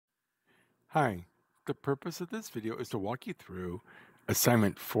Hi, the purpose of this video is to walk you through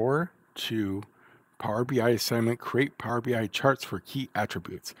assignment 4.2 Power BI assignment, create Power BI charts for key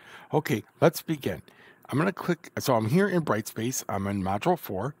attributes. Okay, let's begin. I'm going to click, so I'm here in Brightspace, I'm in Module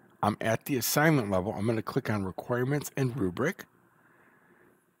 4, I'm at the assignment level, I'm going to click on Requirements and Rubric.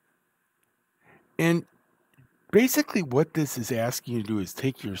 And basically what this is asking you to do is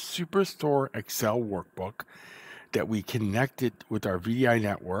take your Superstore Excel workbook that we connected with our VDI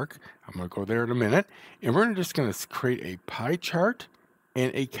network. I'm going to go there in a minute. And we're just going to create a pie chart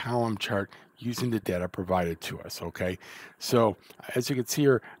and a column chart using the data provided to us. Okay. So as you can see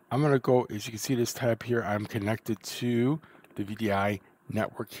here, I'm going to go, as you can see this tab here, I'm connected to the VDI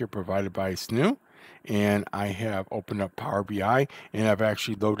network here provided by SNU. And I have opened up Power BI and I've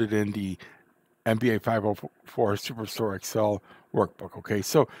actually loaded in the MBA504 Superstore Excel workbook. Okay.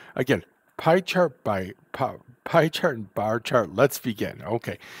 So again, pie chart and bar chart. Let's begin.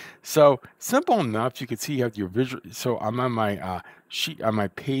 Okay, so simple enough. You can see you have your visual. So I'm on my sheet, on my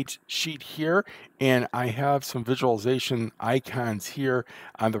page sheet here, and I have some visualization icons here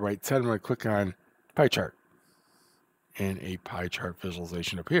on the right side. I'm going to click on pie chart, and a pie chart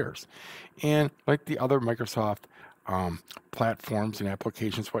visualization appears. And like the other Microsoft platforms and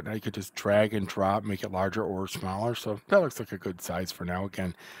applications, whatnot, you could just drag and drop, make it larger or smaller. So that looks like a good size for now.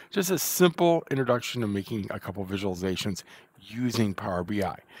 Again, just a simple introduction to making a couple visualizations using Power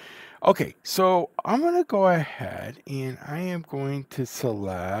BI. Okay, so I'm going to go ahead and I am going to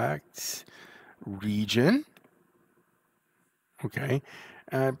select region. Okay,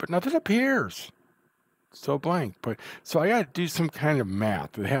 but nothing appears. So blank, but so I gotta do some kind of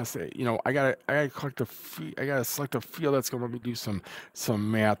math. It has to, I gotta collect I gotta select a field that's gonna let me do some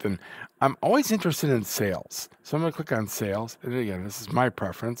math, and I'm always interested in sales. So I'm gonna click on sales, and again, this is my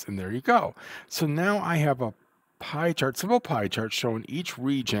preference, and there you go. So now I have a pie chart, simple pie chart showing each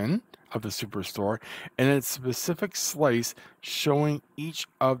region of the Superstore, and a specific slice showing each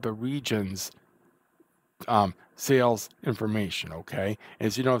of the regions sales information. Okay,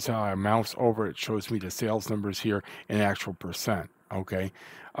 as you notice how I mouse over, it shows me the sales numbers here in actual percent. Okay,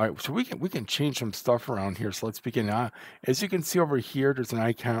 all right, so we can change some stuff around here. So let's begin. As you can see over here, there's an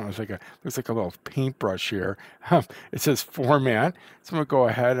icon. It's like looks like a little paintbrush here. It says format. So I'm gonna go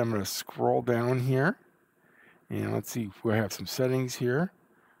ahead. I'm gonna scroll down here, and let's see. We have some settings here.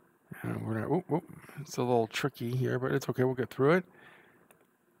 It's a little tricky here, but it's okay. We'll get through it.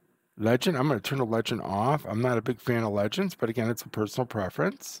 Legend, I'm going to turn the legend off. I'm not a big fan of legends, but again, it's a personal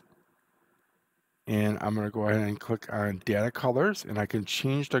preference. And I'm going to go ahead and click on data colors, and I can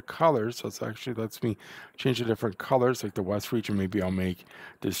change the colors. So it actually lets me change the different colors, like the West region. Maybe I'll make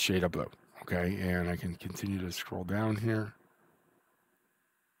this shade of blue. Okay, and I can continue to scroll down here.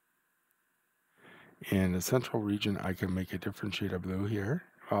 In the Central region, I can make a different shade of blue here.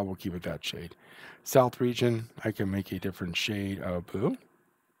 We'll keep it that shade. South region, I can make a different shade of blue.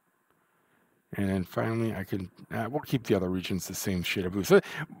 And then finally, I can, we'll keep the other regions the same shade of blue. So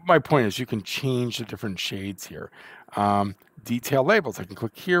my point is you can change the different shades here. Detail labels, I can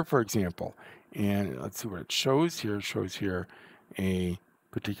click here, for example, and let's see what it shows here. It shows here a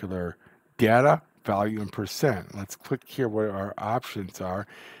particular data, value, and percent. Let's click here what our options are.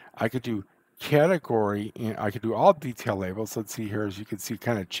 I could do category, and I could do all detail labels. Let's see here, as you can see, it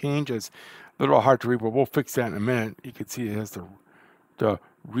kind of changes. A little hard to read, but we'll fix that in a minute. You can see it has the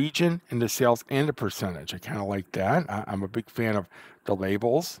region and the sales and the percentage. I kind of like that. I'm a big fan of the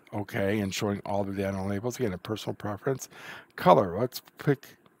labels, okay, and showing all the data on labels. Again, a personal preference. Color, let's pick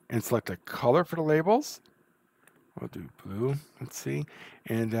and select a color for the labels. We'll do blue, let's see.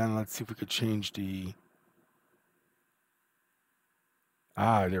 And then let's see if we could change the,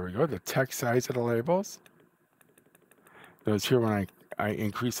 there we go, the text size of the labels. Those here, when I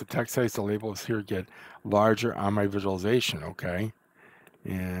increase the text size, the labels here get larger on my visualization, okay?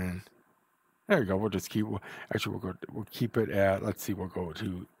 And there you go. We'll just keep, actually, we'll keep it at, let's see, we'll go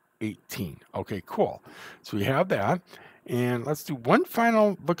to 18. Okay, cool. So we have that. And let's do one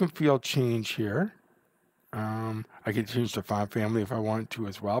final look and feel change here. I can change the font family if I want to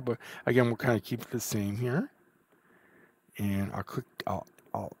as well, but again, we'll kind of keep it the same here. And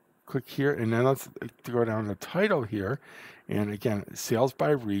I'll click here, and then let's go down to the title here. And again, sales by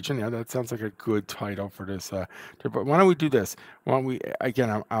region. Yeah, that sounds like a good title for this. But why don't we do this? Why don't we,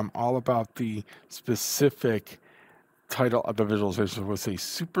 again, I'm all about the specific title of the visualization. We'll say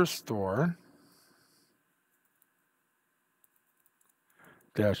Superstore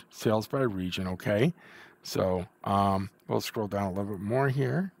dash sales by region. Okay. So we'll scroll down a little bit more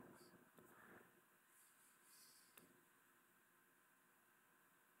here.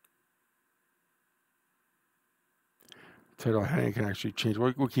 Title heading can actually change.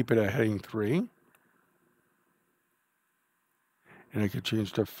 We'll keep it at heading 3. And I can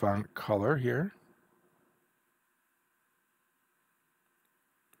change the font color here.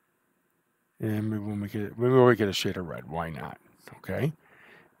 And maybe we'll make it a shade of red. Why not? Okay.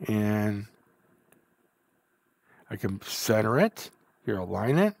 And I can center it. Here,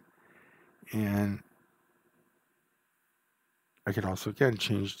 align it. And I can also, again,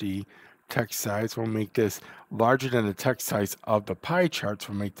 change the text size. We'll make this larger than the text size of the pie chart. So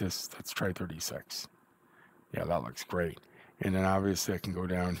we'll make this, let's try 36. Yeah, that looks great. And then obviously I can go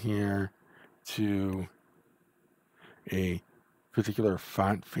down here to a particular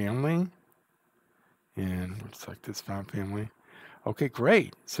font family. And we'll select this font family. Okay,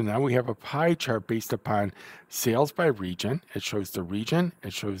 great. So now we have a pie chart based upon sales by region. It shows the region,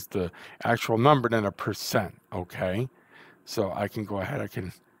 it shows the actual number, then a percent. Okay, so I can go ahead, I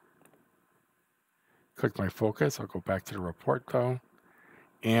can click my focus. I'll go back to the report though.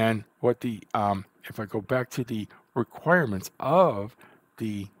 And what the, if I go back to the requirements of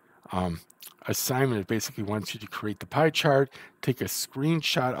the assignment, it basically wants you to create the pie chart, take a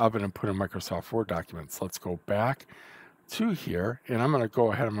screenshot of it, and put in Microsoft Word documents. Let's go back to here, and I'm going to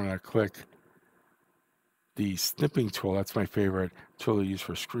go ahead, I'm going to click the snipping tool. That's my favorite tool to use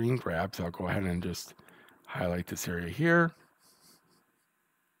for screen grabs. I'll go ahead and just highlight this area here.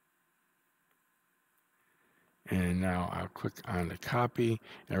 And now I'll click on the copy.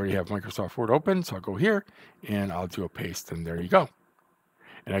 I already have Microsoft Word open, so I'll go here and I'll do a paste, and there you go.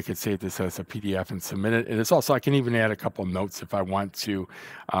 And I can save this as a PDF and submit it. And it's also, I can even add a couple notes if I want to,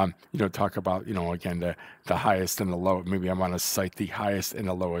 talk about, again, the highest and the low. Maybe I want to cite the highest and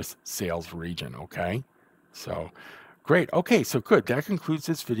the lowest sales region, okay? So great. Okay, so good. That concludes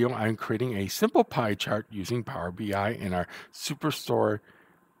this video. I'm creating a simple pie chart using Power BI in our Superstore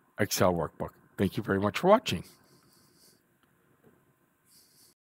Excel workbook. Thank you very much for watching.